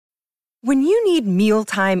When you need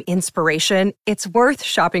mealtime inspiration, it's worth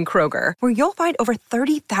shopping Kroger, where you'll find over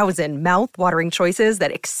 30,000 mouth-watering choices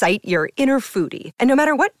that excite your inner foodie. And no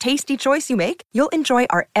matter what tasty choice you make, you'll enjoy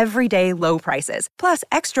our everyday low prices, plus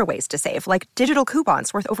extra ways to save, like digital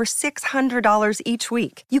coupons worth over $600 each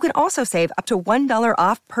week. You can also save up to $1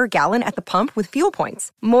 off per gallon at the pump with fuel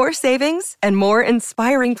points. More savings and more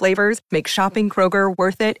inspiring flavors make shopping Kroger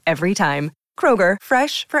worth it every time. Kroger,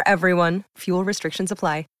 fresh for everyone. Fuel restrictions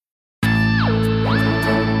apply.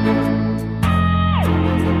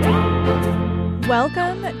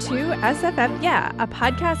 Welcome to SFF Yeah, a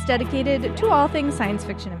podcast dedicated to all things science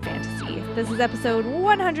fiction and fantasy. This is episode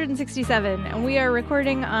 167, and we are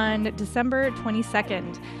recording on December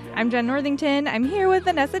 22nd. I'm Jen Northington. I'm here with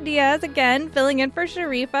Vanessa Diaz again, filling in for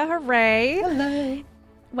Sharifa. Hooray. Hello.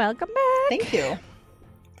 Welcome back. Thank you.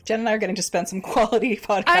 Jen and I are getting to spend some quality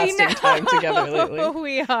podcasting time together lately.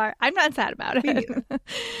 We are. I'm not sad about it.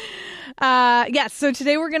 Yes, so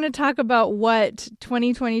today we're going to talk about what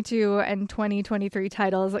 2022 and 2023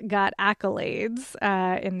 titles got accolades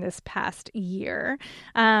in this past year.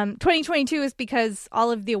 2022 is because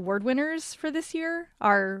all of the award winners for this year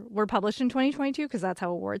were published in 2022, because that's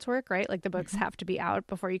how awards work, right? Like the books have to be out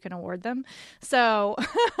before you can award them. So,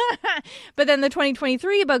 but then the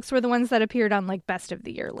 2023 books were the ones that appeared on like best of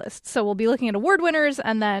the year lists. So we'll be looking at award winners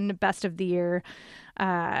and then best of the year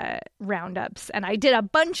roundups, and I did a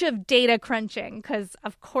bunch of data crunching because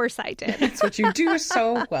of course I did. It's what you do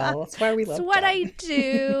so well. That's why we love it. It's what I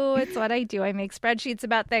do. It's what I do. I make spreadsheets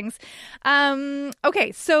about things.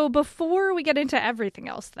 Okay, so before we get into everything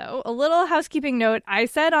else, though, a little housekeeping note. I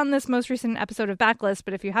said on this most recent episode of Backlist,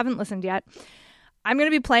 but if you haven't listened yet, I'm going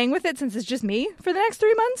to be playing with it since it's just me for the next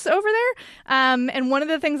 3 months over there. And one of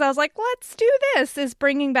the things I was like, let's do this, is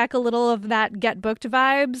bringing back a little of that Get Booked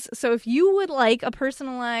vibes. So if you would like a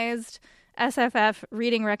personalized SFF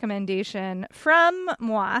reading recommendation from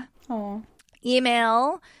moi,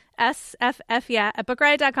 email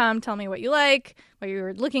sffyeah@bookriot.com. Tell me what you like, what you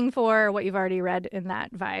were looking for, what you've already read in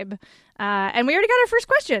that vibe. And we already got our first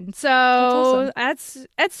question. So that's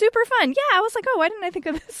super fun. Yeah, I was like, oh, why didn't I think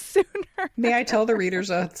of this sooner? May I tell the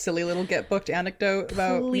readers a silly little Get Booked anecdote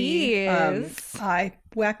about me?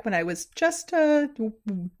 Back when I was just a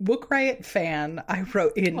Book Riot fan, I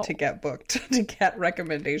wrote in to Get Booked to get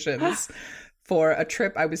recommendations for a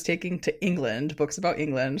trip I was taking to England, books about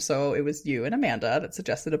England. So it was you and Amanda that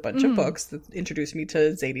suggested a bunch of books that introduced me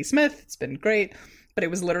to Zadie Smith. It's been great. But it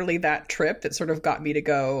was literally that trip that sort of got me to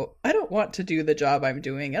go, I don't want to do the job I'm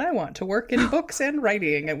doing, and I want to work in books and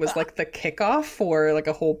writing. It was like the kickoff for like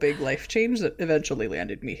a whole big life change that eventually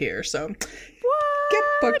landed me here. So Get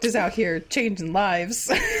Booked is out here changing lives.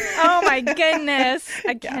 Oh my goodness.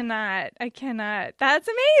 I cannot. That's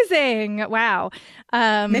amazing. Wow.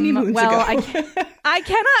 Many moons ago. I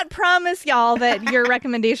cannot promise y'all that your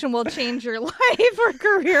recommendation will change your life or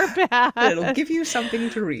career path. But it'll give you something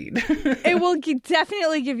to read. It will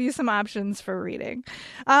definitely give you some options for reading.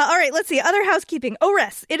 All right, let's see. Other housekeeping.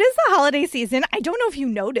 Res, it is the holiday season. I don't know if you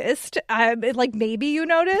noticed. Maybe you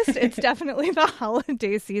noticed. It's definitely the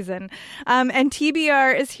holiday season. And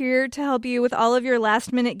TBR is here to help you with all of your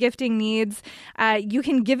last minute gifting needs. You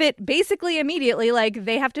can give it basically immediately. Like,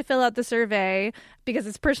 they have to fill out the survey because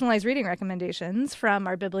it's personalized reading recommendations from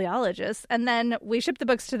our bibliologists, and then we ship the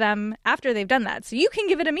books to them after they've done that. So you can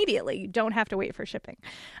give it immediately. You don't have to wait for shipping.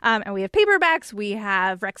 And we have paperbacks, we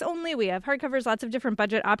have Rex only, we have hardcovers, lots of different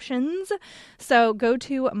budget options. So go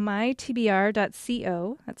to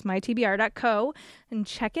mytbr.co, that's mytbr.co, and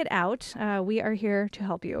check it out. We are here to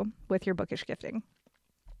help you with your bookish gifting.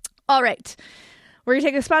 All right. We're going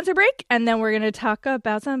to take a sponsor break, and then we're going to talk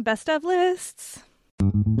about some best of lists.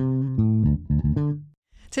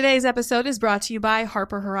 Today's episode is brought to you by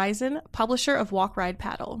Harper Horizon, publisher of Walk, Ride,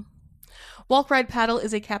 Paddle. Walk, Ride, Paddle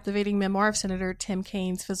is a captivating memoir of Senator Tim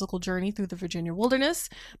Kaine's physical journey through the Virginia wilderness,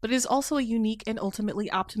 but it is also a unique and ultimately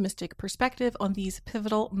optimistic perspective on these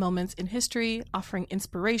pivotal moments in history, offering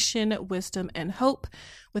inspiration, wisdom, and hope.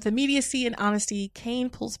 With immediacy and honesty, Kaine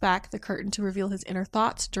pulls back the curtain to reveal his inner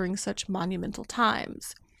thoughts during such monumental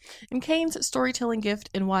times. And Kaine's storytelling gift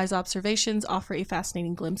and wise observations offer a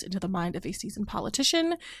fascinating glimpse into the mind of a seasoned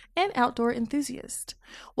politician and outdoor enthusiast.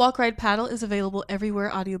 Walk, Ride, Paddle is available everywhere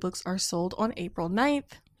audiobooks are sold on April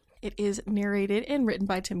 9th. It is narrated and written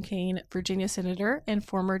by Tim Kaine, Virginia Senator and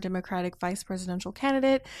former Democratic vice presidential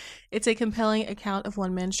candidate. It's a compelling account of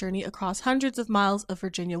one man's journey across hundreds of miles of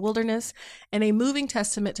Virginia wilderness and a moving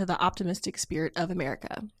testament to the optimistic spirit of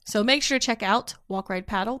America. So make sure to check out Walk, Ride,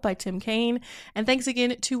 Paddle by Tim Kaine. And thanks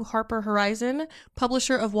again to Harper Horizon,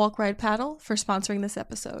 publisher of Walk, Ride, Paddle, for sponsoring this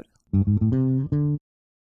episode.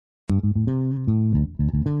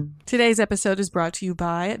 Today's episode is brought to you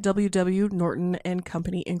by W.W. Norton and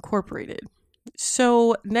Company Incorporated.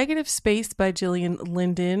 So, Negative Space by Gillian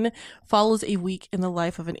Linden follows a week in the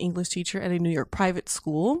life of an English teacher at a New York private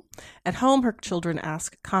school. At home, her children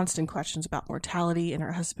ask constant questions about mortality, and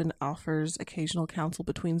her husband offers occasional counsel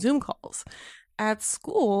between Zoom calls. At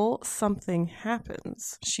school, something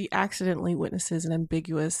happens. She accidentally witnesses an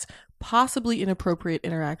ambiguous, possibly inappropriate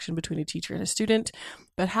interaction between a teacher and a student,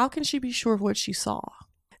 but how can she be sure of what she saw?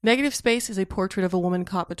 Negative Space is a portrait of a woman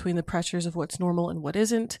caught between the pressures of what's normal and what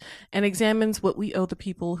isn't, and examines what we owe the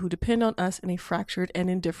people who depend on us in a fractured and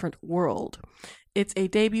indifferent world. It's a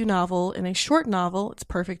debut novel and a short novel. It's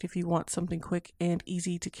perfect if you want something quick and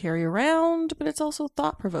easy to carry around, but it's also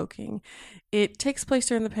thought-provoking. It takes place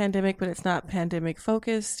during the pandemic, but it's not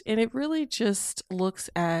pandemic-focused, and it really just looks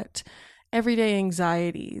at everyday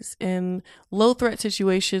anxieties in low-threat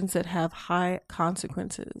situations that have high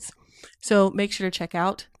consequences. So make sure to check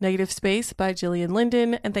out Negative Space by Gillian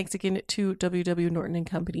Linden, and thanks again to W.W. Norton and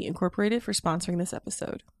Company Incorporated for sponsoring this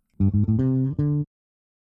episode.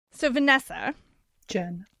 So Vanessa.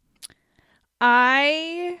 Jen.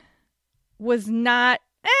 I was not,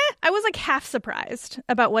 I was like half surprised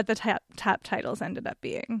about what the top titles ended up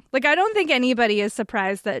being. Like, I don't think anybody is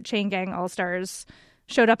surprised that Chain Gang All-Stars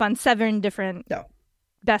showed up on 7 different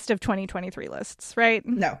best of 2023 lists, right?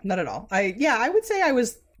 No, not at all. I would say I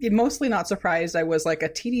was mostly not surprised. I was like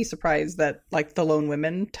a teeny surprised that like the Lone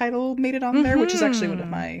Women title made it on there, which is actually one of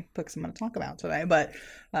my books I'm going to talk about today. But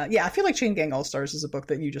I feel like Chain Gang All-Stars is a book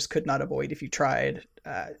that you just could not avoid if you tried.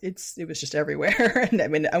 It was just everywhere. And I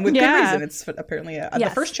mean, and with good reason. It's apparently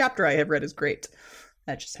the first chapter I have read is great.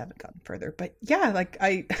 I just haven't gotten further. But yeah, like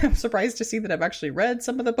I'm surprised to see that I've actually read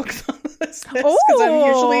some of the books on this list, because I'm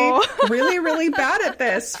usually really, really bad at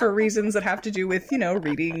this for reasons that have to do with,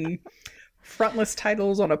 reading frontlist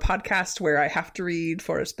titles on a podcast where I have to read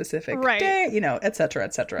for a specific day, et cetera,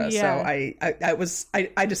 et cetera. Yeah. So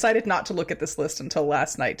I decided not to look at this list until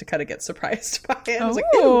last night to kind of get surprised by it. I was like,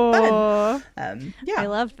 ooh, fun. I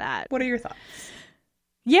love that. What are your thoughts?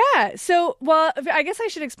 Yeah. So, well, I guess I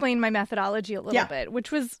should explain my methodology a little bit,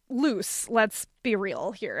 which was loose. Let's be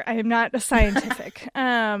real here. I am not scientific.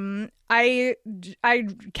 I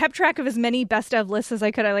kept track of as many best of lists as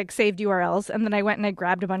I could. I like saved URLs, and then I went and I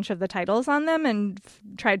grabbed a bunch of the titles on them and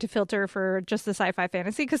tried to filter for just the sci-fi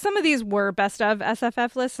fantasy, because some of these were best of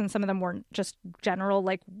SFF lists and some of them weren't, just general,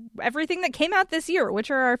 like everything that came out this year,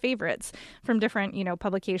 which are our favorites from different,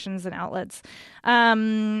 publications and outlets.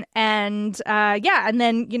 And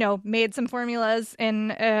then, made some formulas in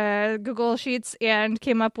Google Sheets and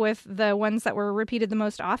came up with the ones that were repeated the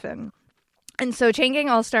most often. And so Chain Gang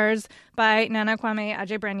All-Stars by Nana Kwame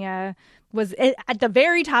Adjei-Brenyah was at the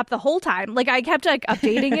very top the whole time. Like, I kept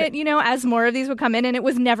updating it, as more of these would come in, and it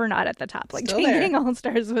was never not at the top. Like, Chain Gang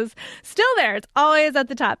All-Stars was still there. It's always at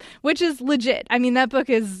the top, which is legit. I mean, that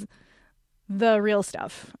book is the real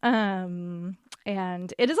stuff. And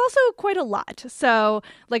it is also quite a lot. So,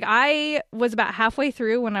 like, I was about halfway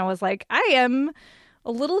through when I was like, I am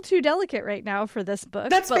a little too delicate right now for this book.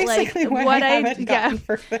 That's basically what I haven't gotten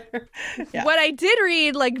further. What I did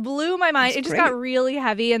read blew my mind. It just got really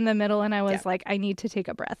heavy in the middle, and I was like, I need to take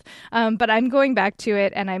a breath. But I'm going back to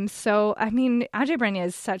it, and Adjei-Brenyah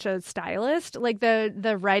is such a stylist. Like,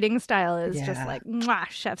 the writing style is just like mwah,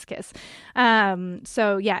 chef's kiss.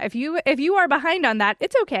 If you are behind on that,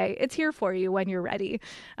 it's okay. It's here for you when you're ready.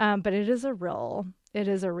 But it is a real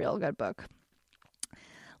good book.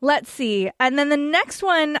 Let's see. And then the next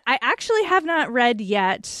one I actually have not read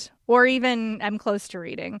yet, or even I'm close to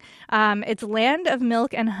reading. It's Land of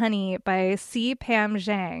Milk and Honey by C. Pam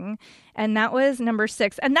Zhang. And that was number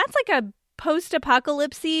 6. And that's like a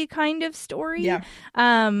post-apocalypse-y kind of story. Yeah.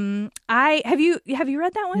 Have you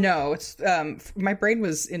read that one? No, it's my brain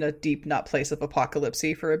was in a deep nut place of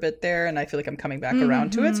apocalypse-y for a bit there, and I feel like I'm coming back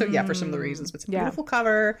around to it. So for some of the reasons, but it's a beautiful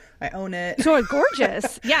cover. I own it. So it's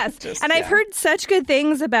gorgeous. Yes. I've heard such good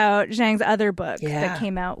things about Zhang's other book that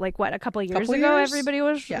came out a couple of years ago. Everybody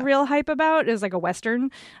was real hype about. It was like a Western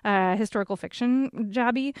historical fiction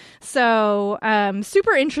jobby. So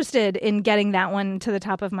super interested in getting that one to the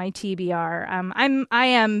top of my TBR. I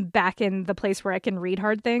am back in the place where I can read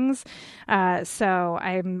hard things, so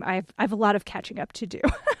I have a lot of catching up to do.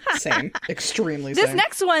 Same, extremely. This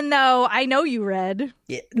next one, though, I know you read.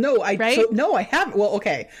 Yeah, no, I haven't. Well,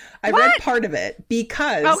 okay, I read part of it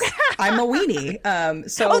because I'm a weenie.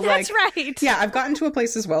 That's right. Yeah, I've gotten to a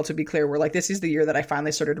place as well, to be clear, where this is the year that I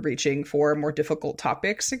finally started reaching for more difficult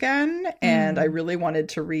topics again, and I really wanted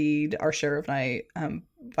to read Our Share of Night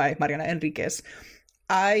by Mariana Enriquez.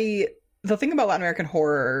 I the thing about Latin American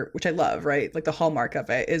horror, which I love, right? Like the hallmark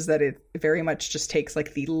of it is that it very much just takes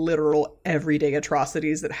like the literal everyday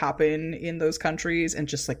atrocities that happen in those countries and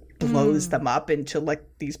just like blows them up into like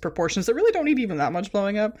these proportions that really don't need even that much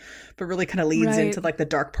blowing up, but really kind of leads into like the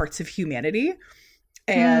dark parts of humanity.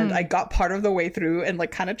 And I got part of the way through and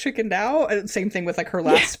like kind of chickened out. Same thing with like her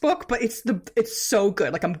last book, but it's so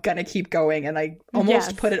good. Like I'm gonna keep going, and I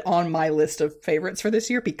almost put it on my list of favorites for this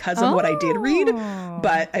year because of what I did read.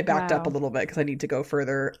 But I backed up a little bit because I need to go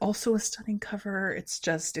further. Also, a stunning cover. It's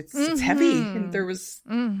just it's heavy, and there was,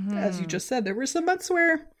 as you just said, there were some months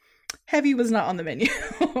where heavy was not on the menu.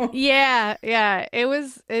 yeah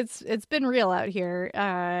it's been real out here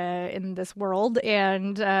in this world,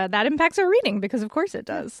 and that impacts our reading because of course it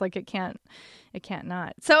does. Like it can't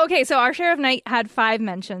not. So our share of night had 5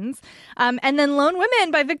 mentions, and then Lone Women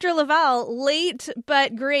by Victor LaValle, late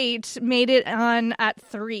but great, made it on at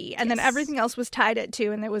 3, and then everything else was tied at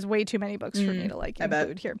 2, and there was way too many books for me to like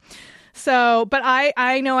include here. So, but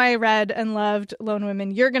I know I read and loved Lone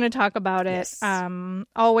Women. You're going to talk about it. Yes.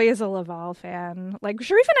 Always a LaValle fan. Like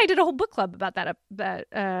Sharif and I did a whole book club about that book.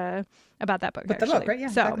 With the book, right? Yeah.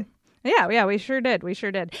 So, exactly. Yeah, we sure did. And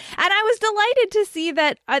I was delighted to see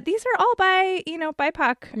that these are all by,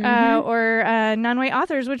 BIPOC or non-white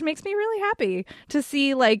authors, which makes me really happy to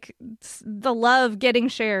see like the love getting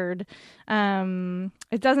shared.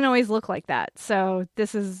 It doesn't always look like that. So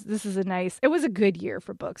this is it was a good year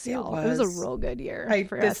for books, y'all. It was a real good year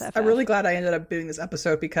for SFF. I'm really glad I ended up doing this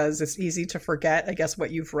episode because it's easy to forget, I guess, what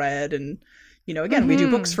you've read. And, again, we do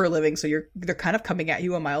books for a living. So they're kind of coming at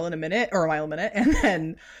you a mile a minute. And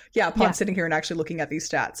then, upon sitting here and actually looking at these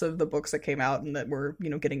stats of the books that came out and that were,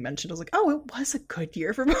 getting mentioned, I was like, oh, it was a good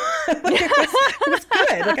year for books. It was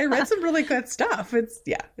good. Like I read some really good stuff. And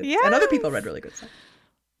other people read really good stuff.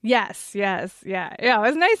 Yes. Yeah. It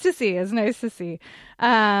was nice to see.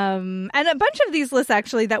 And a bunch of these lists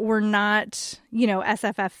actually that were not,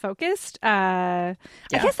 SFF focused. I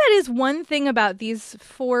guess that is one thing about these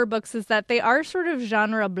 4 books is that they are sort of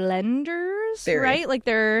genre blenders, right? Like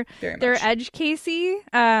they're edge casey,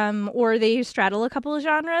 or they straddle a couple of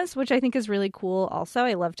genres, which I think is really cool. Also,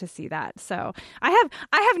 I love to see that. So I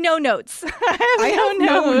have no notes. I have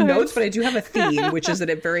no notes, but I do have a theme, which is that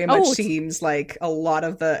it very much seems like a lot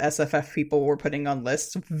of the SFF people were putting on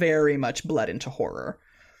lists very much bled into horror.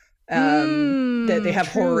 That they have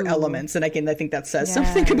horror elements, and again, I think that says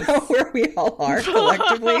something about where we all are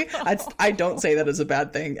collectively. I don't say that as a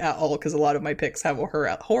bad thing at all, because a lot of my picks have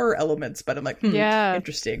horror elements, but I'm like,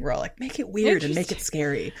 interesting. We're all like, make it weird and make it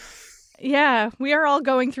scary. Yeah, we are all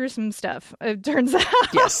going through some stuff, it turns out.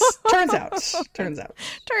 Yes,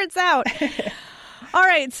 turns out. All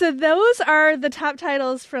right, so those are the top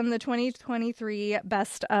titles from the 2023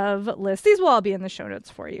 Best of list. These will all be in the show notes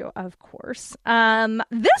for you, of course.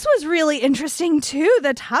 This was really interesting, too.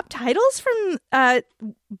 The top titles from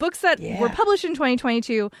books that were published in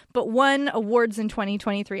 2022, but won awards in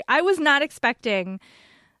 2023. I was not expecting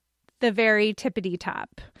the very tippity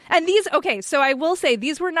top. And so I will say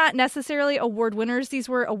these were not necessarily award winners. These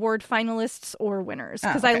were award finalists or winners.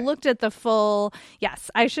 Because I looked at the full,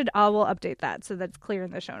 I will update that so that's clear in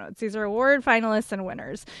the show notes. These are award finalists and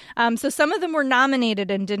winners. So some of them were nominated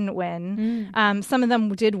and didn't win. Some of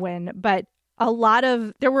them did win, but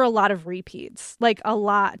there were a lot of repeats, like a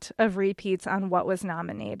lot of repeats on what was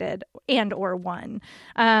nominated and or won.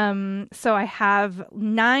 So I have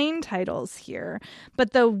 9 titles here,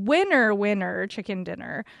 but the winner, Chicken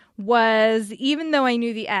Dinner, was Even Though I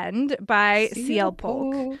Knew the End by C.L.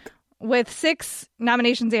 Polk, with 6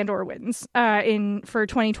 nominations and or wins for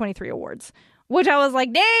 2023 awards. Which I was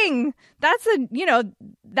like, dang, that's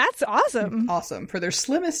awesome. Awesome. For their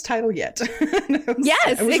slimmest title yet.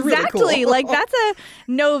 Yes, exactly. Really cool. Like, that's a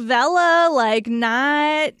novella, like,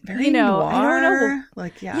 not, very noir. I don't know.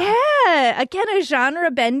 Like, Yeah. Again, a genre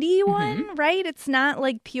bendy one, right? It's not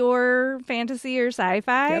like pure fantasy or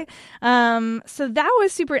sci-fi. Yep. So that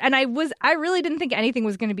was super. And I really didn't think anything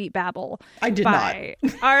was going to beat Babel. I did not. I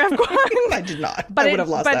did not. I would have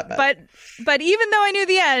lost that bet. But Even Though I Knew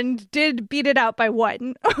the End did beat it out by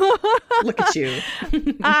 1. Look at you.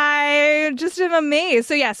 I just am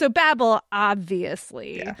amazed. So Babel,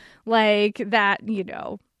 obviously, like that,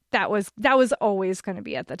 that was always going to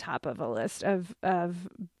be at the top of a list of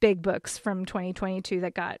big books from 2022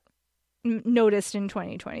 that got noticed in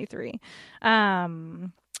 2023.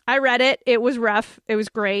 I read it. It was rough. It was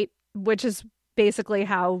great, which is basically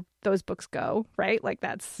how those books go, right? Like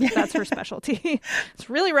that's her specialty. It's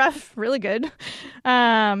really rough, really good. Did you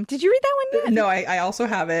read that one yet? No, I also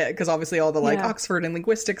have it because obviously all the like Oxford and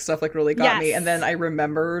linguistics stuff like really got me. And then I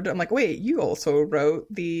remembered, I'm like, wait, you also wrote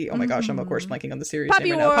the, oh my gosh, I'm of course blanking on the series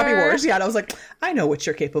name right now. Poppy Wars. Yeah, and I was like, I know what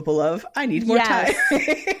you're capable of. I need more time.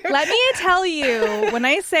 Let me tell you, when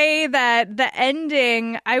I say that the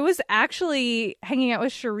ending, I was actually hanging out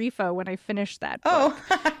with Sharifa when I finished that book. Oh.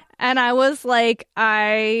 And I was like,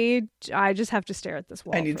 I just have to stare at this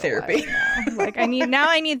wall. I need therapy. Like I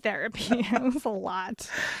need therapy. It was a lot.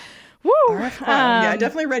 Woo! RF Kuang. I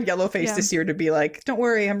definitely read Yellowface this year to be like, don't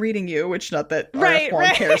worry, I'm reading you, which not that RF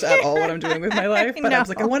Kuang cares at all what I'm doing with my life. But I was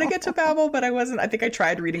like, I want to get to Babel, but I wasn't. I think I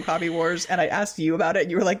tried reading Poppy Wars and I asked you about it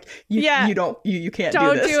and you were like, you can't do this.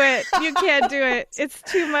 Don't do it. You can't do it. It's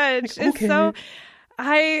too much. Like, okay. It's so...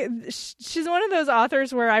 she's one of those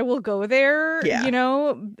authors where I will go there, you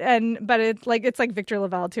know, but it's like Victor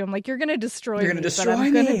LaValle too. I'm like, you're going to destroy me, but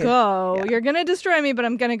I'm going to go. Yeah. You're going to destroy me, but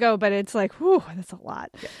I'm going to go. But it's like, whew, that's a lot.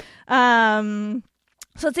 Yep.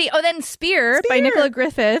 So let's see. Oh, then Spear by Nicola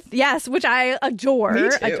Griffith. Yes, which I adore. Me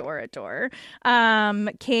too. Adore.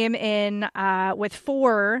 Came in with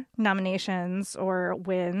 4 nominations or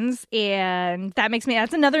wins. And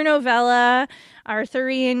that's another novella,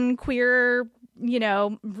 Arthurian queer,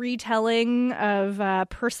 retelling of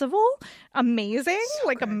Percival. Amazing.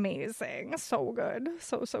 Amazing. So good.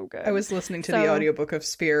 So good. I was listening to the audiobook of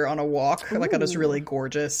Spear on a walk, on this really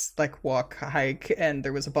gorgeous hike, and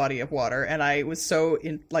there was a body of water, and I was so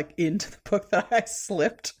into the book that I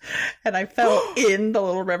slipped and I fell in the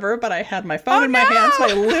little river, but I had my phone in my hand, so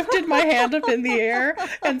I lifted my hand up in the air,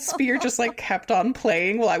 and Spear just kept on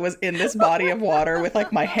playing while I was in this body of water with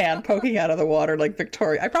my hand poking out of the water like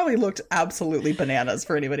Victoria. I probably looked absolutely bananas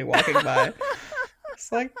for anybody walking by. It's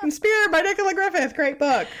like Spear by Nicola Griffith, great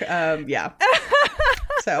book. So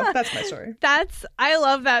that's my story. I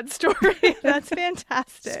love that story. That's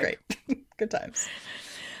fantastic. It's great. Good times.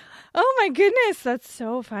 Oh my goodness, that's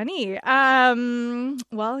so funny. Well,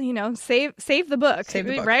 save the book. Save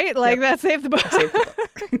the book. Right? Save the book. Save the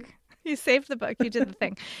book. You saved the book. You did the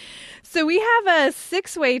thing. So we have a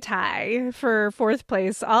 6-way tie for 4th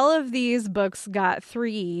place. All of these books got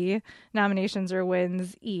 3 nominations or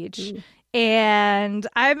wins each. Ooh. And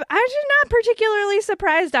I'm actually not particularly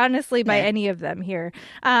surprised, honestly, by any of them here.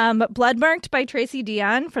 Bloodmarked by Tracy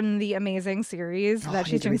Deonn from the amazing series that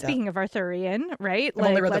she's doing. Speaking of Arthurian, right? I've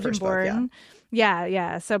only read the first book,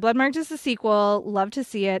 Yeah. So Bloodmarked is the sequel. Love to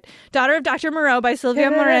see it. Daughter of Dr. Moreau by Silvia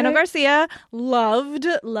Moreno Garcia. Loved.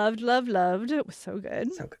 It was so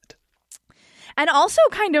good. So good. And also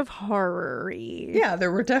kind of horror-y. Yeah, there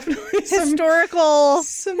were definitely historical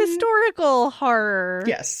horror.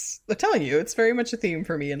 Yes. I'm telling you, it's very much a theme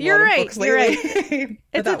for me in a lot of books lately. You're right.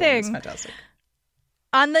 It's a thing. It's fantastic.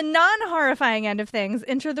 On the non-horrifying end of things,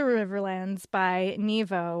 Enter the Riverlands by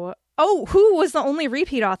Nevo. Oh, who was the only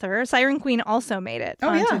repeat author? Siren Queen also made it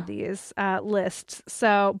onto these lists.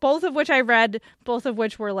 So both of which I read, both of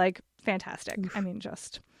which were fantastic. Oof. I mean,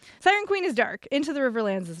 just... Siren Queen is dark. Into the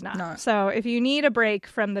Riverlands is not. So if you need a break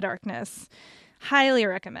from the darkness, highly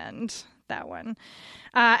recommend that one.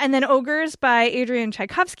 And then Ogres by Adrian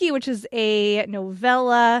Tchaikovsky, which is a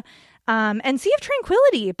novella. And Sea of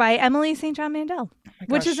Tranquility by Emily St. John Mandel,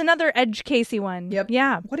 which is another Edge Casey one. Yep.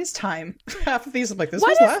 Yeah. What is time? Half of these, I'm like, this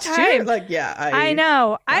was last year. I know.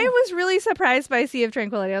 Yeah. I was really surprised by Sea of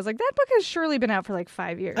Tranquility. I was like, that book has surely been out for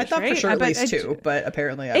 5 years. I thought for sure at least 2, but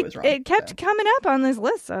apparently I was wrong. It kept coming up on this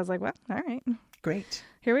list. So I was like, well, all right. Great.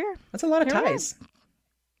 Here we are. That's a lot of ties.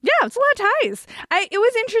 Yeah, it's a lot of ties. It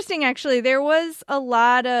was interesting, actually. There was a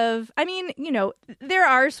lot of, there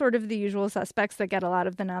are sort of the usual suspects that get a lot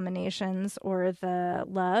of the nominations or the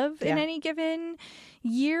love in any given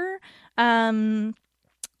year. But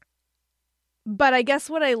I guess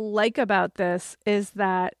what I like about this is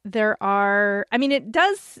that there are, it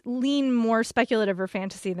does lean more speculative or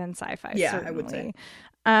fantasy than sci-fi. Yeah, certainly. I would say.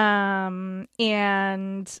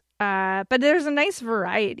 But there's a nice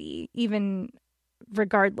variety, even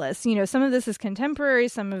regardless. Some of this is contemporary,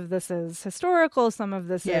 some of this is historical, some of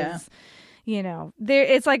this is,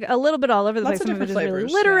 it's a little bit all over the place. Some of it is really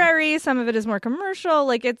literary, some of it is more commercial.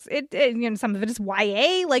 Some of it is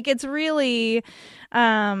YA. It's really,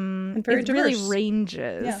 very diverse. Really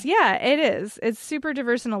ranges. Yeah, it is. It's super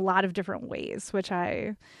diverse in a lot of different ways, which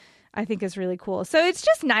I I think is really cool. So it's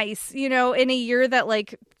just nice, in a year that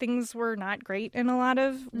like things were not great in a lot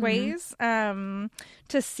of ways,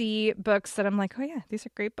 to see books that I'm like, oh yeah, these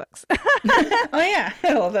are great books. Oh yeah,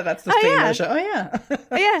 I love that. That's the theme of the show.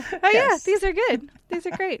 Oh yeah, yeah, these are good. These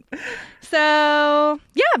are great. So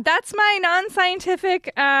yeah, that's my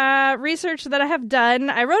non-scientific research that I have done.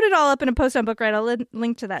 I wrote it all up in a post on BookRight. I'll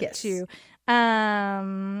link to that too.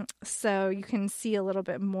 So you can see a little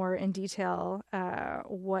bit more in detail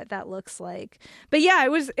what that looks like. But yeah,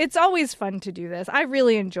 it's always fun to do this. I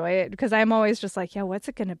really enjoy it because I'm always just like, yeah, what's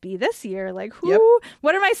it going to be this year? Like,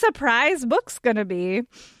 what are my surprise books going to be?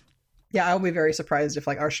 Yeah, I'll be very surprised if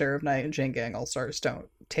like our share of Night and Jane Gang All-Stars don't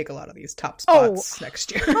take a lot of these top spots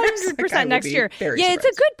next year. 100% next year. Yeah, surprised. It's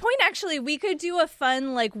a good point, actually. We could do a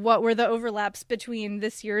fun, like, what were the overlaps between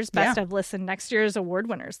this year's Best I've List and next year's award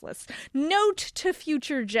winners list. Note to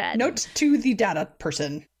future Jen. Note to the data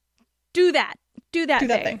person. Do that. Do that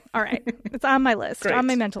thing. All right. It's on my list, on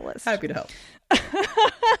my mental list. Happy to help.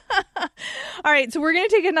 All right. So we're going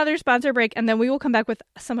to take another sponsor break, and then we will come back with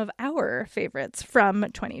some of our favorites from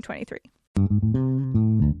 2023.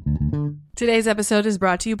 Today's episode is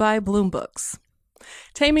brought to you by Bloom Books.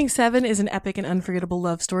 Taming Seven is an epic and unforgettable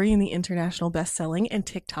love story in the international best-selling and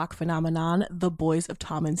TikTok phenomenon The Boys of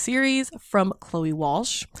Tommen series from Chloe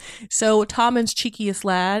Walsh. So Tommen's cheekiest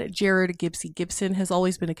lad, Jared Gibbsy Gibson, has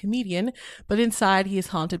always been a comedian, but inside he is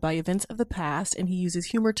haunted by events of the past and he uses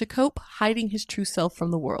humor to cope, hiding his true self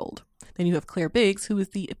from the world. Then you have Claire Biggs, who is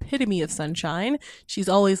the epitome of sunshine. She's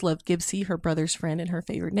always loved Gibbsy, her brother's friend and her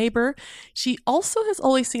favorite neighbor. She also has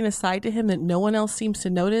always seen a side to him that no one else seems to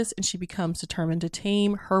notice, and she becomes determined to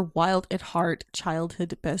tame her wild at heart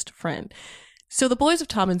childhood best friend. So the Boys of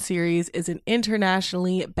Tommen series is an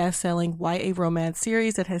internationally best-selling YA romance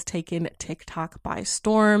series that has taken TikTok by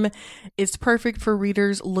storm. It's perfect for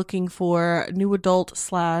readers looking for new adult /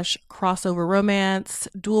 crossover romance,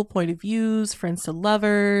 dual point of views, friends to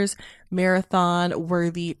lovers,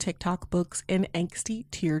 marathon-worthy TikTok books, and angsty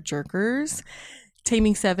tearjerkers.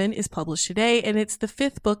 Taming Seven is published today, and it's the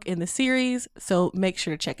 5th book in the series, so make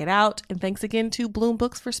sure to check it out. And thanks again to Bloom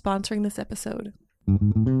Books for sponsoring this episode.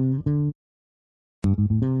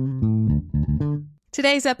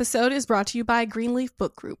 Today's episode is brought to you by Greenleaf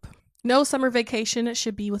Book Group. No summer vacation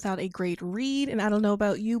should be without a great read, and I don't know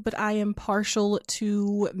about you, but I am partial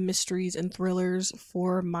to mysteries and thrillers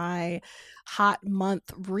for my hot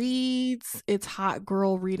month reads. It's hot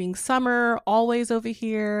girl reading summer, always over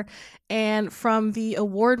here. And from the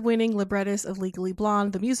award-winning librettist of Legally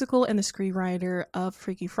Blonde, the musical, and the screenwriter of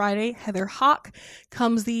Freaky Friday, Heather Hach,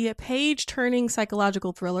 comes the page-turning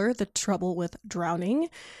psychological thriller, The Trouble with Drowning.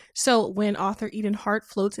 So when author Eden Hart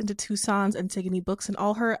floats into Tucson's Antigone Books in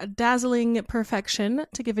all her dazzling perfection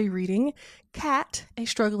to give a reading, Kat, a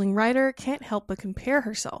struggling writer, can't help but compare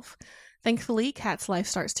herself. Thankfully, Kat's life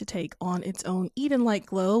starts to take on its own Eden-like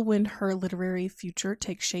glow when her literary future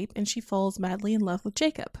takes shape and she falls madly in love with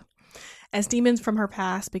Jacob. As demons from her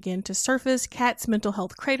past begin to surface, Kat's mental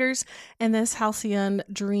health craters, and this halcyon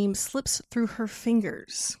dream slips through her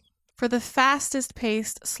fingers. For the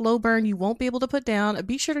fastest-paced, slow burn you won't be able to put down,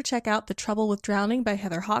 be sure to check out The Trouble with Drowning by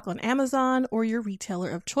Heather Hach on Amazon or your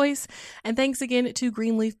retailer of choice. And thanks again to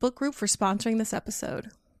Greenleaf Book Group for sponsoring this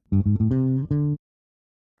episode.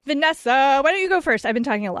 Vanessa, why don't you go first? I've been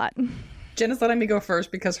talking a lot. Jen is letting me go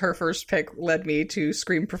first because her first pick led me to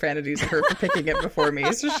scream profanities at her for picking it before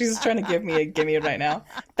me. So she's trying to give me a gimme right now.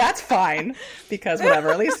 That's fine, because whatever.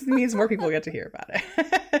 At least it means more people get to hear about it.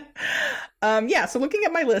 So looking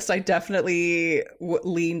at my list, I definitely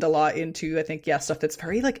leaned a lot into, I think, stuff that's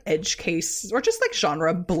very like edge case or just like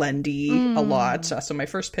genre blendy a lot. So my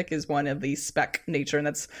first pick is one of the spec nature, and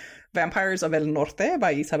that's Vampires of El Norte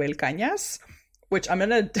by Isabel Cañas. Which I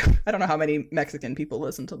don't know how many Mexican people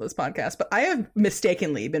listen to this podcast, but I have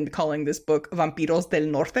mistakenly been calling this book Vampiros del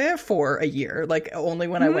Norte for a year. Like only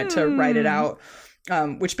when I went to write it out,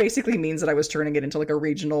 which basically means that I was turning it into like a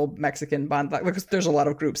regional Mexican banda, because there's a lot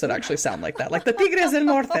of groups that actually sound like that. Like the Tigres del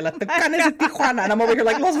Norte, like the Canes de Tijuana. And I'm over here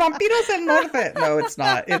like, Los Vampiros del Norte. No, it's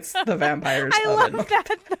not. It's the Vampires I of love that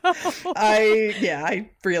though. I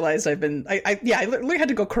realized I literally had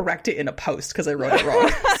to go correct it in a post because I wrote it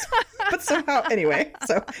wrong. But somehow, anyway,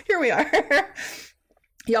 so here we are.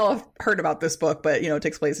 Y'all have heard about this book, but, it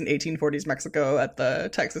takes place in 1840s Mexico at the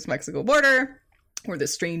Texas-Mexico border, where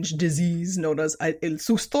this strange disease known as el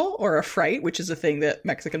susto, or a fright, which is a thing that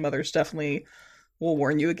Mexican mothers definitely will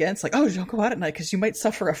warn you against. Like, oh, don't go out at night because you might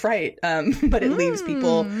suffer a fright. But it leaves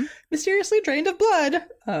people mysteriously drained of blood.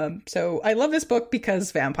 So I love this book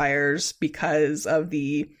because vampires, because of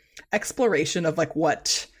the exploration of like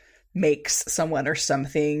what makes someone or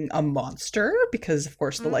something a monster, because of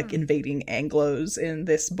course the like invading Anglos in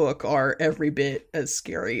this book are every bit as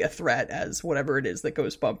scary a threat as whatever it is that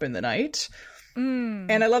goes bump in the night.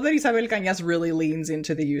 And I love that Isabel Cañas really leans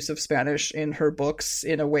into the use of Spanish in her books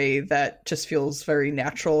in a way that just feels very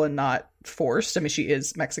natural and not forced. I mean, she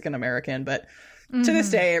is Mexican American, but to this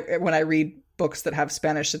day, when I read books that have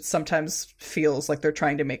Spanish, it sometimes feels like they're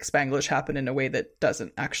trying to make Spanglish happen in a way that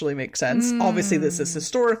doesn't actually make sense. Obviously, this is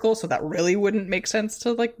historical, so that really wouldn't make sense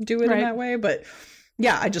to like do it in that way. But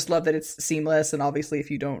yeah, I just love that it's seamless. And obviously,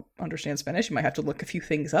 if you don't understand Spanish, you might have to look a few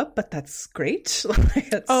things up, but that's great.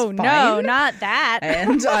 That's fine. No, not that.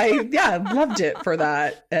 And I loved it for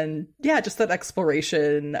that. And yeah, just that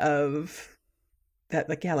exploration of that,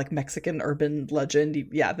 like, yeah, like Mexican urban legend,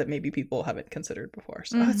 that maybe people haven't considered before.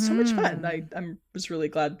 So it's so much fun. I was really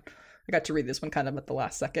glad I got to read this one kind of at the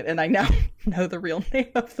last second, and I now know the real name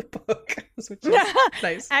of the book, which is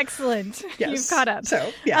nice. Excellent. Yes. You've caught up.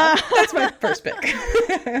 So yeah, that's my first pick.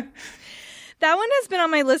 That one has been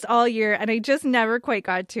on my list all year, and I just never quite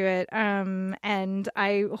got to it. And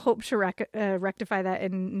I hope to rectify that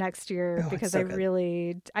in next year, because I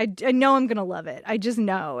know I'm going to love it. I just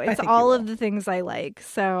know. It's all of the things I like,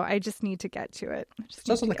 so I just need to get to it. It's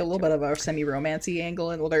also like a little bit of a semi-romancy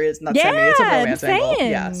angle, and there is not semi, it's a romance angle.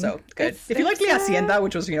 Yeah, so good. If you like La Hacienda,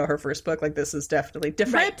 which was, her first book, like this is definitely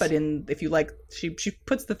different, but if you like, she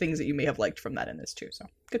puts the things that you may have liked from that in this too, so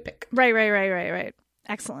good pick. Right.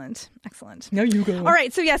 Excellent. Now you go. All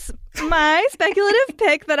right. So yes, my speculative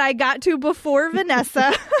pick that I got to before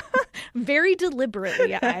Vanessa, very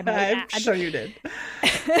deliberately, I'm sure you did,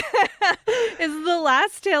 is The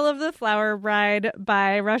Last Tale of the Flower Bride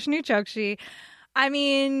by Roshani Chokshi. I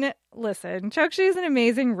mean, listen, Chokshi is an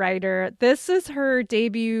amazing writer. This is her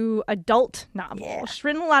debut adult novel. Yeah. She's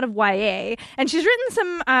written a lot of YA, and she's written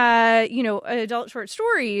some, adult short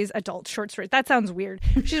stories. Adult short stories. That sounds weird.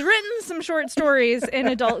 She's written some short stories in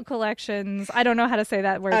adult collections. I don't know how to say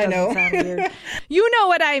that word. It doesn't sound weird. You know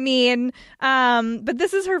what I mean. But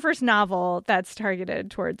this is her first novel that's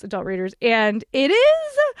targeted towards adult readers, and it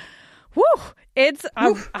is... Woo! It's,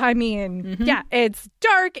 it's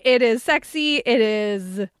dark, it is sexy, it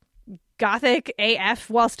is gothic AF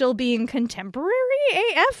while still being contemporary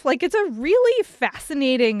AF. Like, it's a really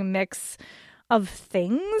fascinating mix of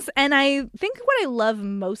things. And I think what I love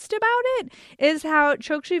most about it is how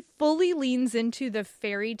Chokshi fully leans into the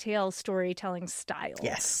fairy tale storytelling style.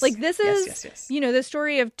 Yes. Like, this is, the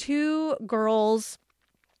story of two girls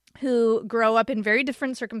who grow up in very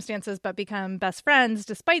different circumstances but become best friends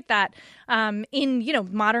despite that, in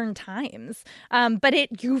modern times.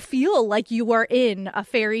 But you feel like you are in a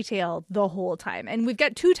fairy tale the whole time. And we've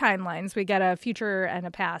got two timelines. We got a future and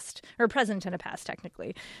a past, or present and a past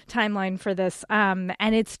technically, timeline for this. And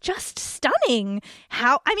it's just stunning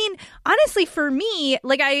how, honestly, for me,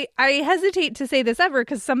 like I hesitate to say this ever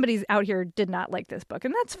because somebody's out here did not like this book,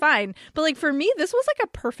 and that's fine. But like for me, this was like a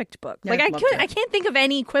perfect book. Yeah, like I can't think of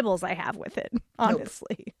any quibbles I have with it,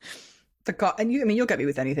 honestly. Nope. You'll get me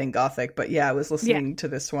with anything gothic, but yeah, I was listening to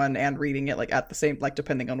this one and reading it like at the same, like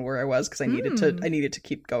depending on where I was, because I needed to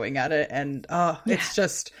keep going at it, and it's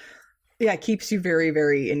just it keeps you very,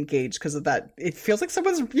 very engaged because of that. It feels like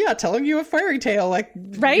someone's telling you a fairy tale, like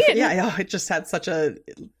right. It just had such a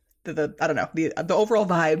the I don't know, the overall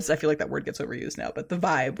vibes. I feel like that word gets overused now, but the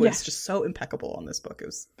vibe was just so impeccable on this book. It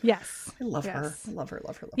was I love her. I love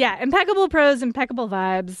her. Yeah, impeccable prose, impeccable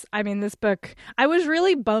vibes. I mean, this book, I was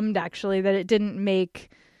really bummed actually that it didn't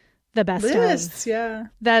make the best lists.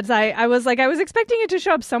 I was expecting it to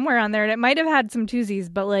show up somewhere on there, and it might have had some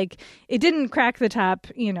twosies, but like it didn't crack the top,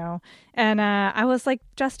 and I was like,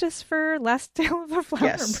 justice for Last Tale of the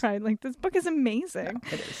Flower Bride. Like, this book is amazing.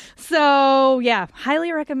 Yeah, it is. So yeah,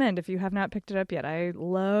 highly recommend if you have not picked it up yet. I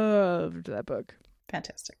loved that book.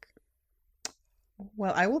 Fantastic.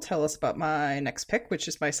 Well, I will tell us about my next pick, which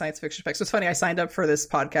is my science fiction pick. So it's funny, I signed up for this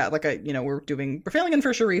podcast. Like, we're filling in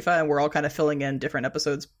for Sharifa, and we're all kind of filling in different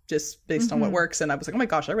episodes just based on what works. And I was like, oh my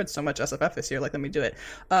gosh, I read so much SFF this year. Like, let me do it.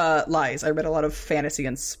 Lies. I read a lot of fantasy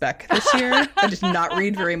and spec this year. I did not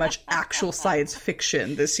read very much actual science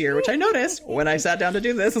fiction this year, which I noticed when I sat down to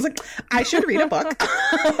do this. I was like, I should read a book.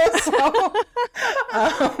 So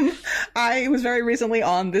I was very recently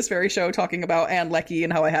on this very show talking about Ann Leckie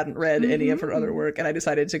and how I hadn't read any of her other work. And I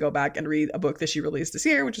decided to go back and read a book that she released this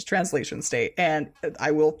year, which is Translation State. And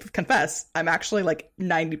I will confess, I'm actually like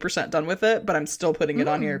 90% done with it, but I'm still putting it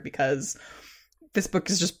on here because this book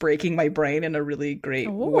is just breaking my brain in a really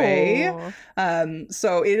great way.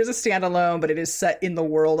 So it is a standalone, but it is set in the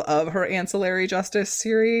world of her Ancillary Justice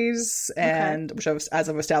series, and which as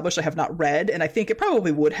I've established, I have not read. And I think it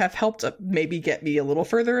probably would have helped maybe get me a little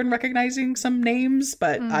further in recognizing some names,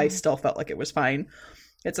 but I still felt like it was fine.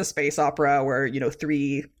 It's a space opera where, you know,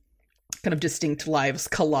 3 kind of distinct lives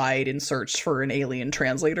collide in search for an alien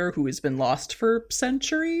translator who has been lost for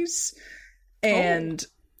centuries. And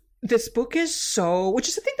this book is which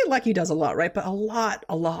is a thing that Lecky does a lot, right? But a lot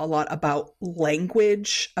about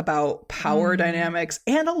language, about power dynamics,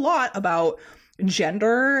 and a lot about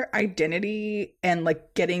gender identity and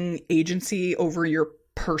like getting agency over your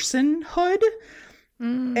personhood.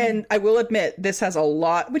 And I will admit, this has a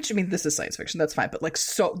lot, which, I mean, this is science fiction, that's fine, but like,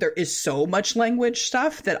 so there is so much language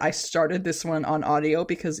stuff that I started this one on audio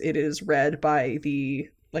because it is read by the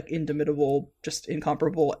like indomitable, just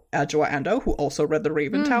incomparable Adjoa Andoh, who also read The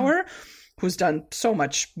Raven Tower, who's done so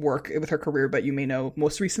much work with her career, but you may know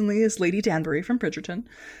most recently as Lady Danbury from Bridgerton.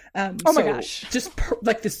 My gosh. Just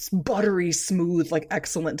like this buttery smooth, like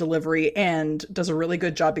excellent delivery, and does a really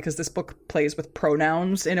good job because this book plays with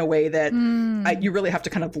pronouns in a way that you really have to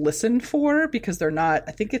kind of listen for, because they're not,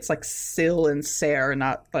 I think it's like Sil and Ser,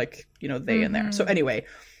 not like, you know, they and there. So anyway,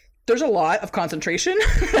 there's a lot of concentration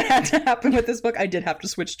that had to happen with this book. I did have to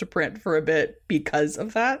switch to print for a bit because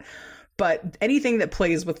of that. But anything that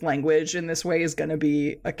plays with language in this way is going to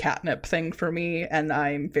be a catnip thing for me. And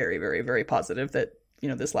I'm very, very, very positive that, you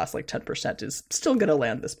know, this last like 10% is still going to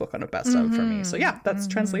land this book on a best of for me. So yeah, that's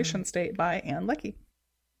Translation State by Ann Leckie.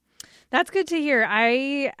 That's good to hear.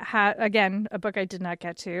 I had, again, a book I did not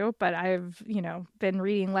get to, but I've, you know, been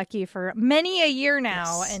reading Leckie for many a year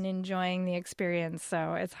now and enjoying the experience.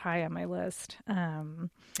 So it's high on my list.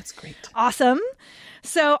 That's great. Awesome.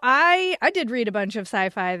 So I did read a bunch of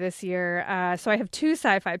sci-fi this year. So I have 2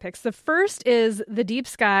 sci-fi picks. The first is The Deep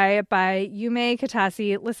Sky by Yume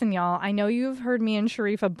Kitase. Listen, y'all, I know you've heard me and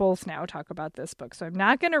Sharifa both now talk about this book, so I'm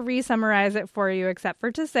not going to re-summarize it for you, except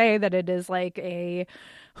for to say that it is like a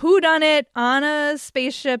whodunit on a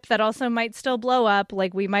spaceship that also might still blow up,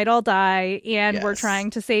 like we might all die, and we're trying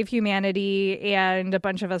to save humanity, and a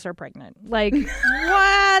bunch of us are pregnant. Like,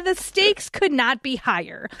 what? The stakes could not be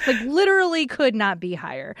higher. Like, literally could not be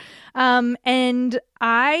higher. And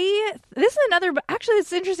this is another, actually,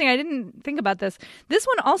 it's interesting. I didn't think about this. This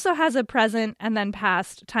one also has a present and then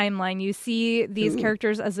past timeline. You see these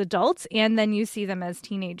characters as adults, and then you see them as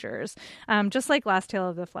teenagers. Just like Last Tale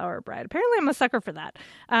of the Flower Bride. Apparently, I'm a sucker for that.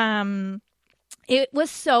 It was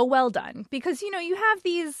so well done because, you know, you have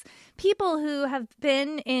these people who have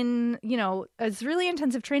been in, you know, a really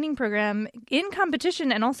intensive training program in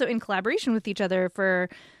competition and also in collaboration with each other for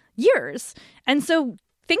years. And so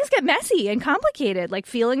things get messy and complicated. Like,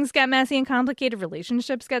 feelings get messy and complicated.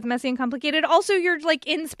 Relationships get messy and complicated. Also, you're like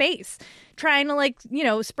in space trying to, like, you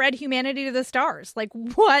know, spread humanity to the stars. Like,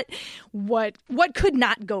 what could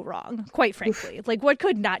not go wrong, quite frankly? Like, what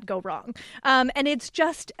could not go wrong? And it's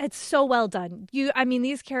so well done.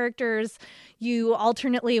 These characters, you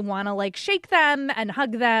alternately want to like shake them and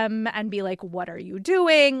hug them and be like, what are you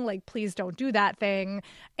doing? Like, please don't do that thing.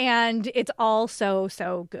 And it's all so,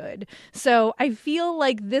 so good. So I feel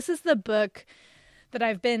like this is the book that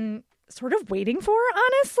I've been sort of waiting for,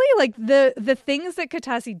 honestly. Like, the things that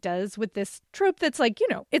Kitase does with this trope that's like, you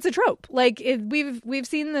know, it's a trope. Like, we've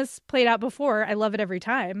seen this played out before. I love it every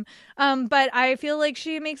time. But I feel like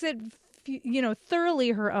she makes it, you know,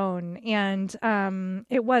 thoroughly her own. And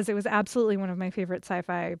it was absolutely one of my favorite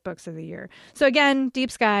sci-fi books of the year. So again,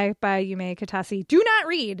 Deep Sky by Yume Kitase. Do not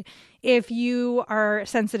read if you are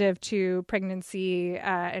sensitive to pregnancy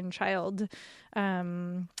and child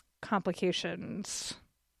complications.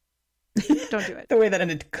 Don't do it. The way that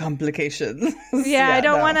ended, complications. I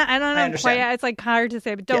don't know quite. It's like hard to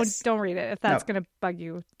say, but don't read it if that's going to bug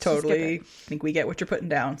you. Totally. I think we get what you're putting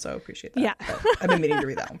down, so appreciate that. Yeah. I've been meaning to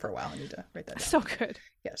read that one for a while. I need to write that down. So good.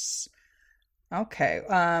 Yes. Okay.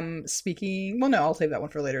 I'll save that one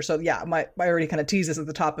for later. So yeah, I already kind of teased this at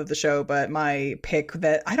the top of the show, but my pick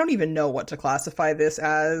that I don't even know what to classify this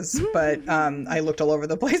as, but I looked all over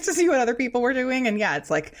the place to see what other people were doing, and yeah, it's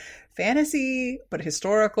like fantasy, but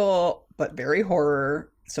historical, but very horror,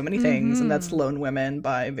 so many things, and that's Lone Women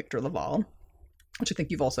by Victor LaValle, which I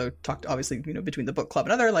think you've also talked, obviously, you know, between the book club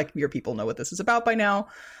and other, like, your people know what this is about by now.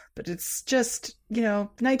 But it's just, you know,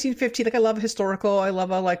 1950, like, I love historical, I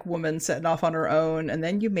love a, like, woman setting off on her own, and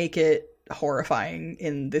then you make it horrifying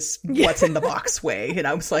in this what's in the box way. And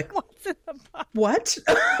I was like, what's in the box? what?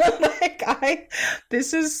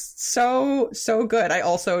 This is so good. I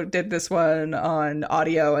also did this one on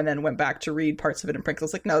audio and then went back to read parts of it in print. I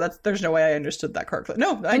was like, no, there's no way I understood that correctly.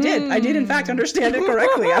 No, I did. I did in fact understand it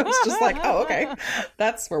correctly. I was just like, oh, okay,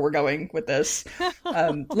 that's where we're going with this.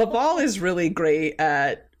 Laval is really great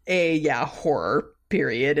at horror,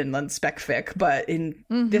 period, and then spec fic, but in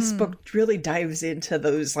this book really dives into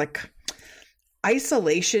those like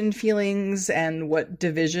isolation feelings and what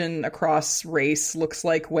division across race looks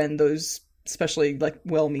like when those, especially like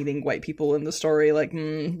well-meaning white people in the story, like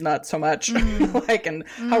not so much, like, and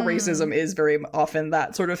how racism is very often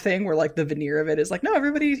that sort of thing where like the veneer of it is like, no,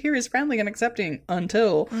 everybody here is friendly and accepting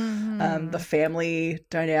until the family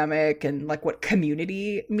dynamic and like what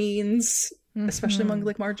community means, especially among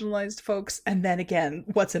like marginalized folks, and then again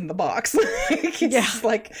what's in the box. It's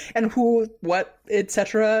like, and who, what,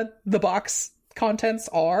 etc. the box contents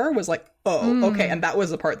are was like, okay. And that was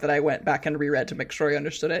the part that I went back and reread to make sure I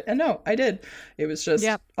understood it, and no, I did. It was just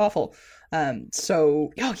awful. Victor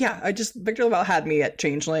Laval had me at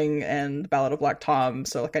Changeling and Ballad of Black Tom,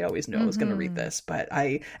 so like I always knew I was going to read this, but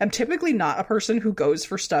I am typically not a person who goes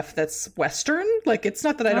for stuff that's Western. Like, it's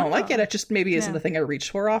not that I don't like it, it just maybe isn't the thing I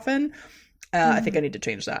reach for often. I think I need to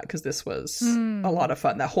change that, because this was a lot of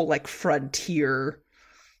fun. That whole like frontier,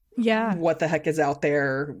 what the heck is out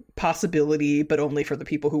there, possibility, but only for the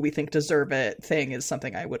people who we think deserve it thing is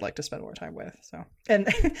something I would like to spend more time with. So, and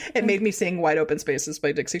it made me sing Wide Open Spaces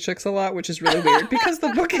by Dixie Chicks a lot, which is really weird because the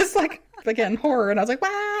book is like, again, horror, and I was like,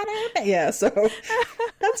 so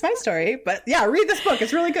that's my story. But yeah, read this book,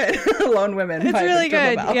 it's really good. Lone Women. It's really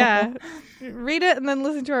good. Yeah, read it and then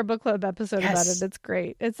listen to our book club episode about it. It's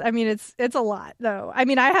great. It's a lot though. I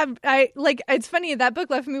mean, it's funny, that book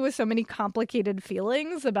left me with so many complicated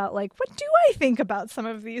feelings about like, what do I think about some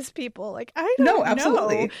of these people? Like, I don't know.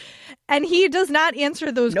 Absolutely. And he does not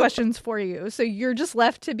answer those questions for you. So you're just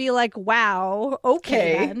left to be like, wow,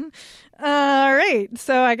 okay. Then. All right.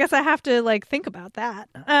 So I guess I have to like think about that.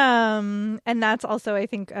 And that's also, I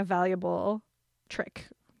think, a valuable trick.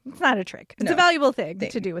 It's not a trick. It's a valuable thing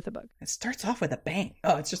to do with a book. It starts off with a bang.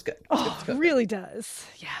 Oh, it's just good. It really does.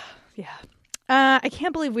 Yeah. I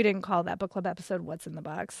can't believe we didn't call that book club episode "What's in the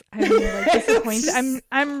Box." I'm like disappointed.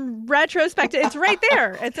 I'm retrospective. It's right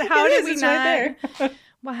there. It's how did we not? Right there.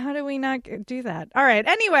 Well, how do we not do that? All right.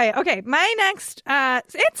 Anyway, okay. My next,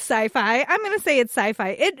 it's sci-fi. I'm going to say it's sci-fi.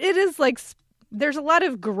 It is like, there's a lot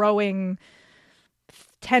of growing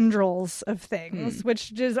tendrils of things,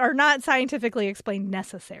 which are not scientifically explained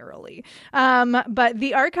necessarily. But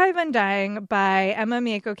The Archive Undying by Emma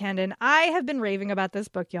Mieko Candon. I have been raving about this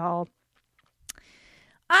book, y'all.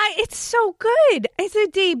 It's so good. It's a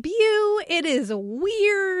debut. It is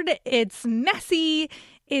weird. It's messy.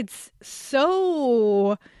 It's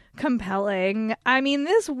so compelling. I mean,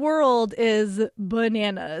 this world is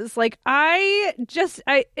bananas. Like, it's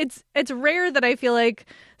rare that I feel like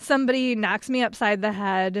somebody knocks me upside the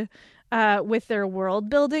head with their world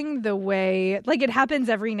building the way, like, it happens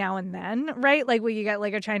every now and then, right? Like, when you get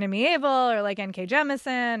like a China Miéville or like N.K.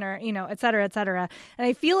 Jemisin or, et cetera, et cetera. And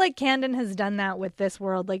I feel like Candon has done that with this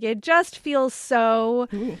world. Like, it just feels so...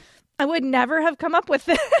 Ooh. I would never have come up with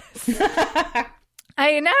this.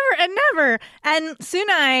 I never. And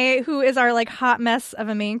Sunai, who is our like hot mess of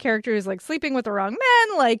a main character who's like sleeping with the wrong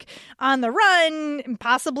men, like on the run,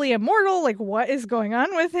 possibly immortal, like what is going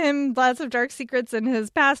on with him? Lots of dark secrets in his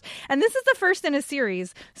past. And this is the first in a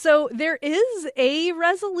series. So there is a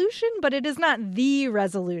resolution, but it is not the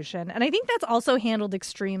resolution. And I think that's also handled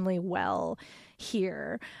extremely well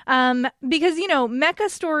here. Because, mecha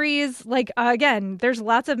stories, like, again, there's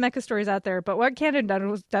lots of mecha stories out there, but what Candon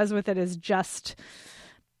does with it is just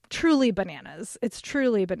truly bananas. It's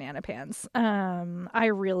truly banana pants. I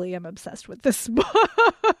really am obsessed with this book.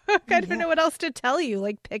 I don't know what else to tell you.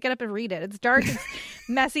 Like, pick it up and read it. It's dark, it's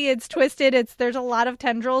messy, it's twisted, there's a lot of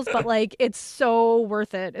tendrils, but like, it's so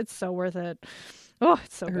worth it. It's so worth it. Oh,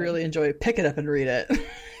 it's so good. I really enjoy it. Pick it up and read it.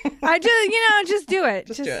 I just do it.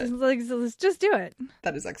 Just do it. Like, let's just do it.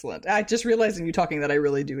 That is excellent. I just realized in you talking that I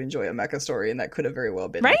really do enjoy a mecha story, and that could have very well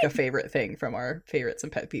been like a favorite thing from our favorites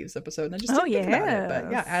and pet peeves episode. And I just didn't think about it.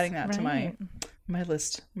 But yeah, adding that to my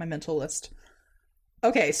list, my mental list.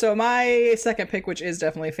 Okay, so my second pick, which is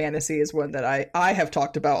definitely fantasy, is one that I have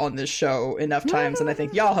talked about on this show enough times, and I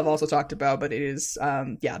think y'all have also talked about, but it is,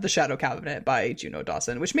 The Shadow Cabinet by Juno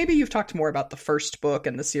Dawson, which maybe you've talked more about the first book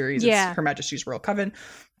in the series. Yeah. It's Her Majesty's Royal Coven.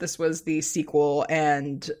 This was the sequel,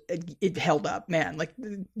 and it held up, man. Like,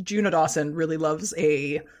 Juno Dawson really loves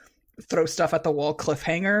a throw stuff at the wall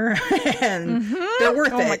cliffhanger, and they're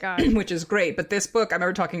worth it, which is great. But this book, I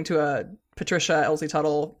remember talking to Patricia Elsie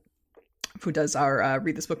Tuttle who does our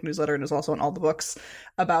Read This Book newsletter and is also on all the books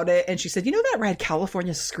about it. And she said, you know that ride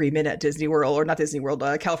California Screamin' at Disney World, or not Disney World,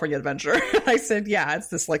 California Adventure? And I said, yeah, it's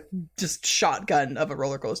this like just shotgun of a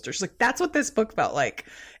roller coaster. She's like, that's what this book felt like.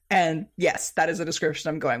 And yes, that is a description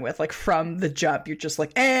I'm going with. Like from the jump, you're just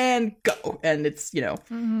like, and go. And it's, you know,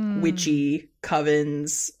 witchy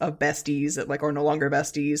covens of besties that like are no longer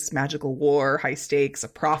besties, magical war, high stakes, a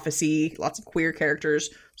prophecy, lots of queer characters,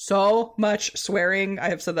 so much swearing. I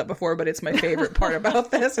have said that before, but it's my favorite part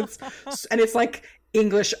about this. It's like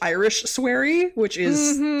English Irish sweary, which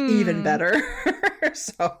is even better.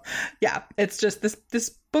 So yeah, it's just this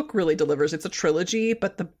book really delivers. It's a trilogy,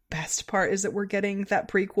 but the best part is that we're getting that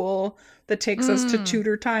prequel that takes us to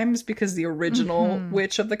Tudor times, because the original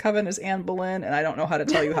Witch of the Coven is Anne Boleyn, and I don't know how to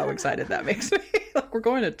tell you how excited that makes me. Like, we're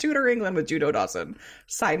going to Tudor England with Judo Dawson.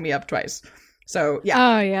 Sign me up twice. So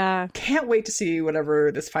yeah. Oh yeah. Can't wait to see whatever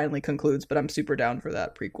this finally concludes, but I'm super down for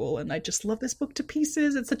that prequel. And I just love this book to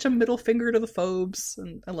pieces. It's such a middle finger to the phobes,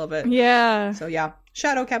 and I love it. Yeah. So yeah.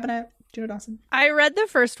 Shadow Cabinet, Juno Dawson. I read the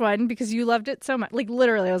first one because you loved it so much. Like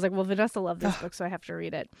literally, I was like, well, Vanessa loved this book, so I have to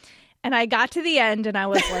read it. And I got to the end and I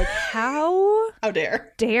was like, how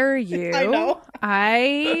dare you? I know.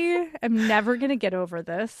 I am never going to get over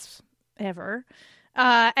this ever.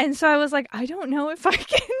 And so I was like, I don't know if I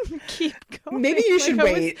can keep going. Maybe you should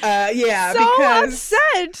wait. Yeah, so because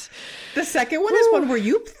upset. The second one is one where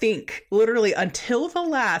you think literally until the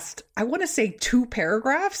last, I want to say 2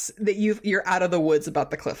 paragraphs, that you're out of the woods about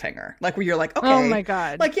the cliffhanger. Like where you're like, okay, oh my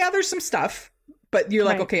God, like yeah, there's some stuff, but you're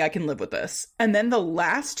like, okay, I can live with this. And then the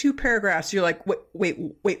last 2 paragraphs, you're like, wait,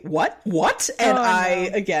 what? And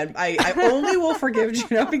I only will forgive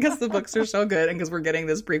Juno because the books are so good and because we're getting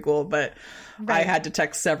this prequel. But I had to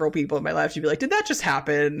text several people in my life to be like, did that just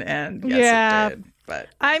happen? And yes, it did. But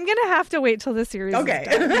I'm gonna have to wait till the series is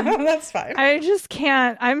done. That's fine. I just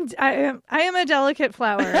can't. I am a delicate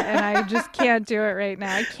flower, and I just can't do it right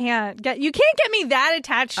now. You can't get me that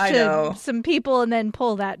attached to some people and then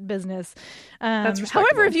pull that business.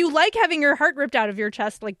 However, if you like having your heart ripped out of your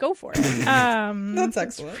chest, like go for it. That's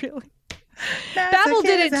excellent. Really. Babel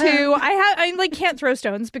did it too. I like can't throw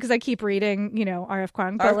stones because I keep reading, you know, R.F.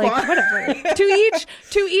 Kuang, but like whatever.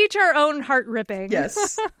 to each our own heart ripping.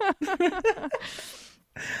 Yes.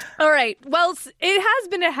 All right. Well, it has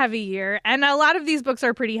been a heavy year, and a lot of these books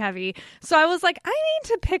are pretty heavy. So I was like, I need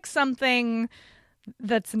to pick something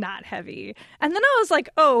that's not heavy. And then I was like,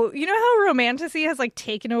 oh, you know how Romantasy has like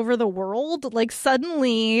taken over the world? Like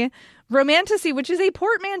suddenly Romantasy, which is a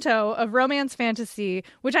portmanteau of romance fantasy,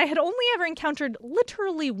 which I had only ever encountered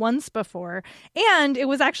literally once before. And it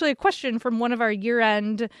was actually a question from one of our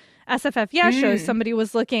year-end SFF shows. Somebody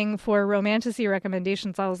was looking for Romantasy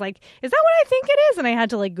recommendations. I was like, is that what I think it is? And I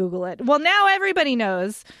had to like Google it. Well, now everybody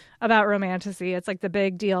knows about Romantasy. It's like the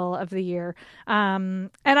big deal of the year.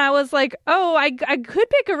 And I was like, oh, I could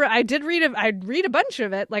pick I'd read a bunch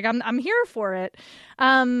of it. Like I'm here for it.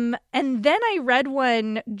 And then I read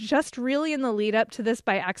one just really in the lead up to this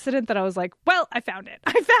by accident that I was like, well, I found it.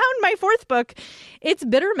 I found my 4th book. It's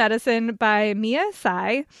Bitter Medicine by Mia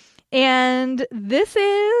Tsai. And this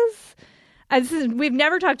is we've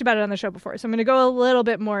never talked about it on the show before, so I'm going to go a little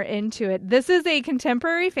bit more into it. This is a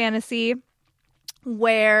contemporary fantasy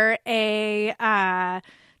where a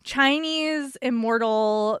Chinese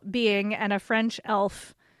immortal being and a French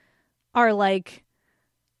elf are like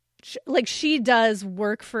she does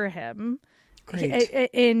work for him. Great.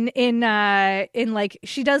 In like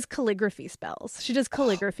she does calligraphy spells. She does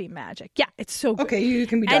calligraphy magic. Yeah, it's so good. Okay, you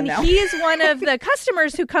can be done now. And he's one of the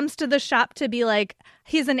customers who comes to the shop to be like,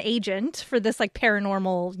 he's an agent for this like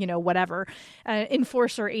paranormal, you know, whatever,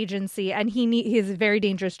 enforcer agency, and he has a very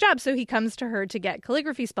dangerous job. So he comes to her to get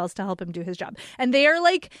calligraphy spells to help him do his job. And they are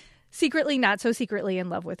like secretly, not so secretly in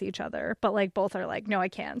love with each other, but like both are like, no, I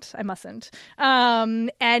can't, I mustn't. And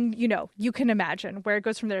you know, you can imagine where it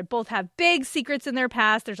goes from there. Both have big secrets in their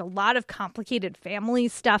past. There's a lot of complicated family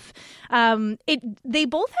stuff. They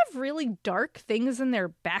both have really dark things in their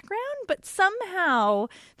background, but somehow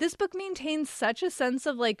this book maintains such a sense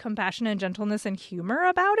of like compassion and gentleness and humor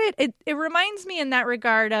about it. It reminds me in that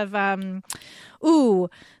regard of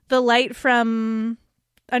The Light from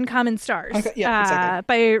Uncommon Stars, okay, yeah, exactly.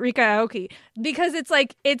 By Rika Aoki, because it's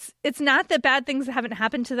like it's not that bad things haven't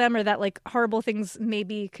happened to them or that like horrible things may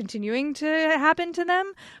be continuing to happen to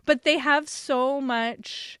them, but they have so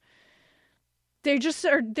much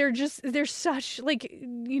they're such like,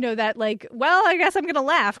 you know, that like, well, I guess I'm gonna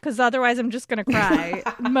laugh because otherwise I'm just gonna cry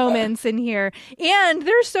moments in here. And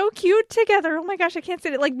they're so cute together. Oh my gosh, I can't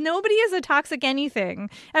say it. Like, nobody is a toxic anything.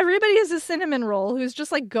 Everybody is a cinnamon roll who's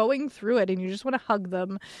just like going through it, and you just want to hug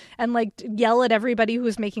them and like yell at everybody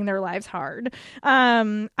who's making their lives hard.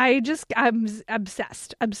 I'm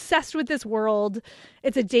obsessed with this world.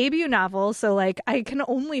 It's a debut novel, so like I can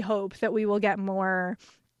only hope that we will get more.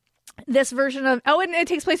 This version of and it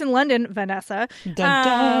takes place in London, Vanessa. Dun,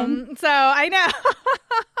 dun. So I know.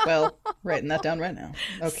 Well, writing that down right now.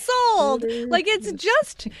 Okay. Sold. Like, it's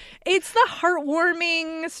the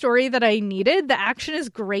heartwarming story that I needed. The action is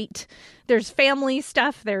great. There's family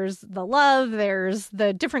stuff. There's the love. There's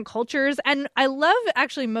the different cultures. And I love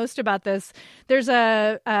actually most about this. There's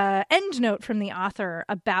a end note from the author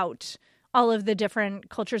about all of the different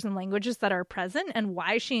cultures and languages that are present and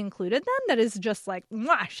why she included them. That is just like,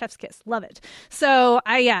 mwah, chef's kiss. Love it. So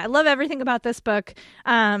I love everything about this book.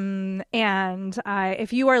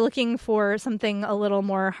 If you are looking for something a little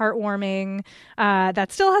more heartwarming,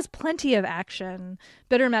 that still has plenty of action,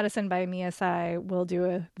 Bitter Medicine by Mia Tsai will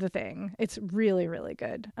do the thing. It's really, really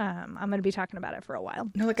good. I'm going to be talking about it for a while.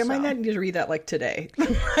 No, like I might not need to read that like today.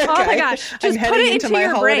 Oh my gosh. Just put it into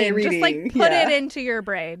your brain. Reading. Just like put it into your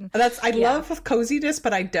brain. I love coziness,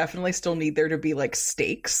 but I definitely still need there to be like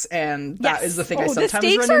stakes. And that is the thing I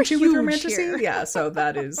sometimes run into with romantasy. Yeah, so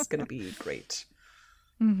that is going to be great.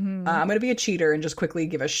 Mm-hmm. I'm going to be a cheater and just quickly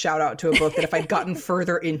give a shout out to a book that if I'd gotten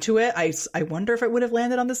further into it, I wonder if it would have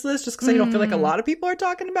landed on this list just because I don't feel like a lot of people are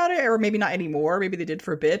talking about it, or maybe not anymore. Maybe they did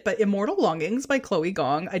for a bit. But Immortal Longings by Chloe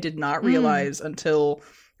Gong, I did not realize until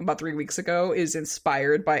about 3 weeks ago, is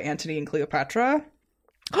inspired by Antony and Cleopatra.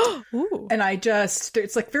 And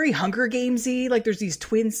it's like very Hunger Gamesy. Like there's these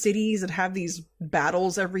twin cities that have these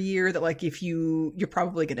battles every year that like if you're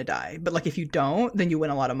probably going to die. But like if you don't, then you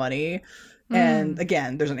win a lot of money. And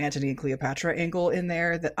again, there's an Antony and Cleopatra angle in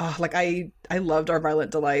there that, I loved Our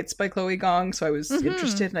Violent Delights by Chloe Gong, so I was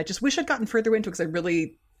interested, and I just wish I'd gotten further into it because I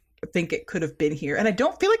really think it could have been here. And I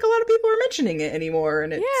don't feel like a lot of people are mentioning it anymore,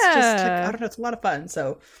 and it's just like, I don't know, it's a lot of fun.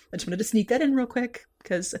 So I just wanted to sneak that in real quick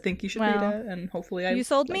because I think you should read it, and hopefully you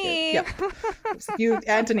sold me. Yeah, you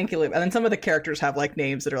Antony and Cleopatra, and then some of the characters have like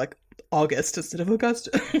names that are like August instead of August.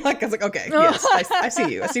 Like I was like, okay, yes, I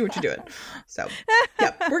see you. I see what you're doing. So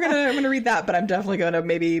yeah, I'm gonna read that, but I'm definitely gonna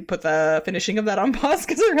maybe put the finishing of that on pause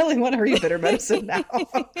because I really want to read Bitter Medicine now.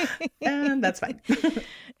 And that's fine.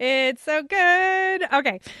 It's so good.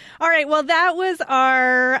 Okay. All right. Well, that was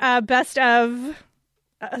our best of.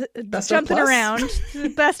 Jumping around.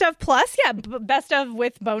 Best of plus. Yeah. Best of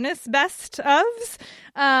with bonus best ofs.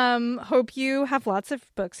 Hope you have lots of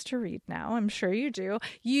books to read now. I'm sure you do.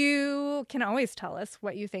 You can always tell us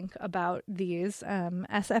what you think about these.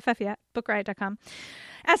 SFF, bookriot.com.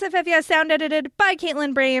 SFF, sound edited by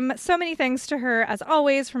Caitlin Brame. So many thanks to her, as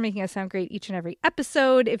always, for making us sound great each and every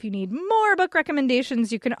episode. If you need more book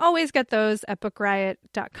recommendations, you can always get those at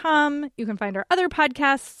bookriot.com. You can find our other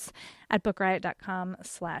podcasts at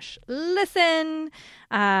bookriot.com/listen.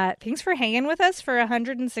 Thanks for hanging with us for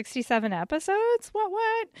 167 episodes.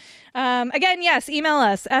 What? Again, yes, email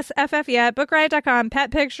us, sff@bookriot.com.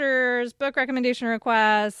 Pet pictures, book recommendation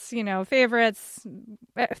requests, favorites,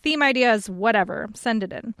 theme ideas, whatever. Send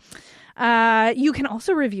it in. You can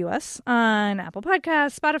also review us on Apple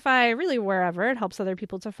Podcasts, Spotify, really wherever. It helps other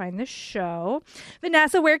people to find the show.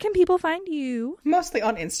 Vanessa, where can people find you? Mostly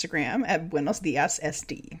on Instagram at Buenos Dias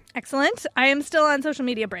SD. Excellent. I am still on social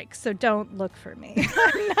media breaks, so don't look for me.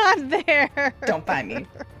 I'm not there. Don't find me.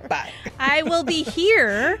 Bye. I will be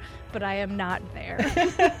here, but I am not there.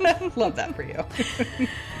 Love that for you.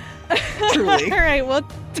 Truly. All right, we'll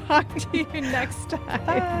talk to you next time.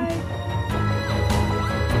 Bye.